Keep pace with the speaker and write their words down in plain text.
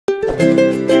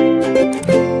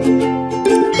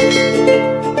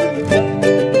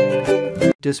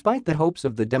Despite the hopes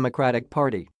of the Democratic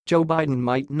Party, Joe Biden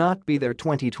might not be their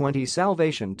 2020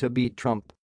 salvation to beat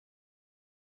Trump.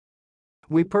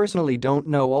 We personally don't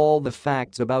know all the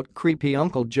facts about creepy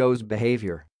Uncle Joe's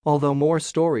behavior, although more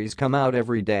stories come out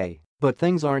every day, but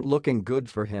things aren't looking good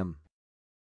for him.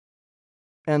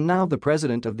 And now the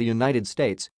President of the United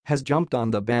States has jumped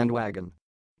on the bandwagon.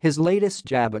 His latest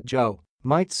jab at Joe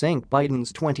might sink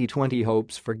Biden's 2020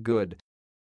 hopes for good.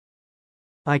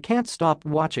 "I can't stop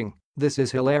watching. This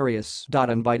is hilarious.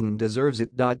 And Biden deserves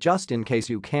it. Just in case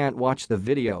you can't watch the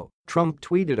video, Trump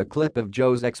tweeted a clip of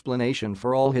Joe's explanation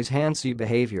for all his handsy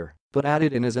behavior, but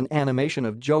added in as an animation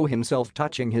of Joe himself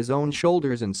touching his own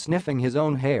shoulders and sniffing his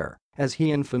own hair, as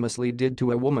he infamously did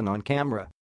to a woman on camera.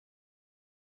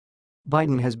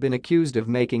 Biden has been accused of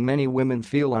making many women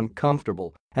feel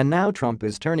uncomfortable, and now Trump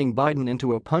is turning Biden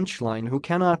into a punchline who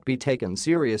cannot be taken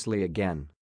seriously again.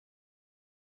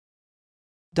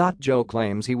 Joe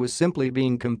claims he was simply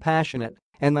being compassionate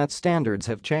and that standards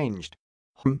have changed.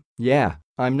 Yeah,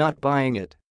 I'm not buying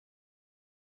it.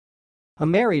 A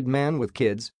married man with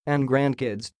kids and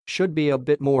grandkids should be a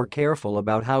bit more careful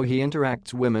about how he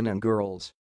interacts with women and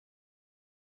girls.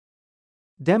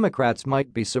 Democrats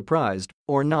might be surprised,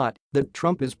 or not, that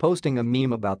Trump is posting a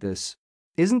meme about this.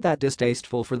 Isn't that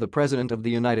distasteful for the President of the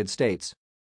United States?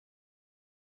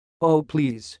 Oh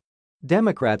please.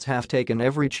 Democrats have taken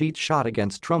every cheat shot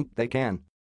against Trump they can.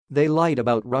 They lied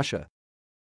about Russia.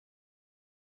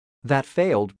 That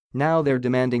failed, now they're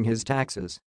demanding his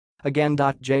taxes. Again.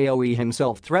 Joe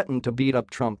himself threatened to beat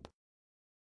up Trump.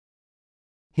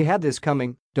 He had this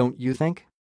coming, don't you think?